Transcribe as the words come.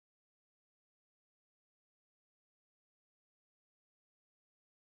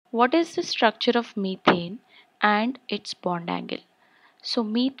What is the structure of methane and its bond angle? So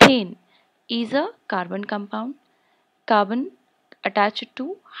methane is a carbon compound, carbon attached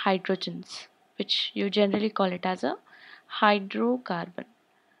to hydrogens, which you generally call it as a hydrocarbon.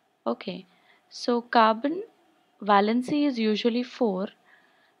 Okay, so carbon valency is usually 4.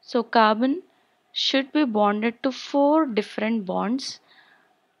 So carbon should be bonded to 4 different bonds,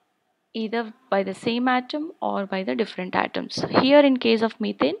 either by the same atom or by the different atoms. Here in case of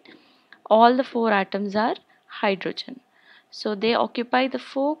methane, all the 4 atoms are hydrogen. So they occupy the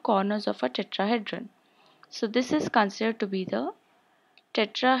 4 corners of a tetrahedron. So this is considered to be the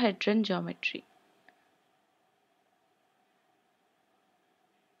tetrahedron geometry.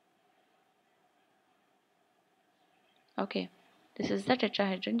 Okay, this is the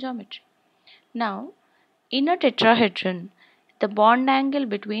tetrahedron geometry. Now, in a tetrahedron, the bond angle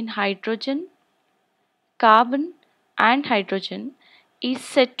between hydrogen, carbon and hydrogen is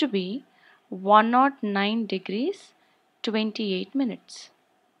said to be 109 degrees 28 minutes.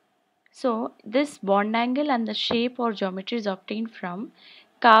 So this bond angle and the shape or geometry is obtained from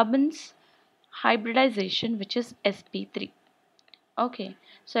carbon's hybridization, which is sp3. Okay,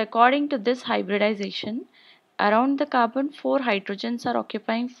 so according to this hybridization, around the carbon 4 hydrogens are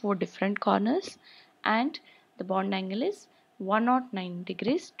occupying 4 different corners and the bond angle is 109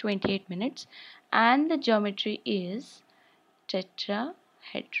 degrees 28 minutes and the geometry is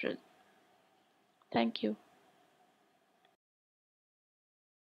tetrahedral. Thank you.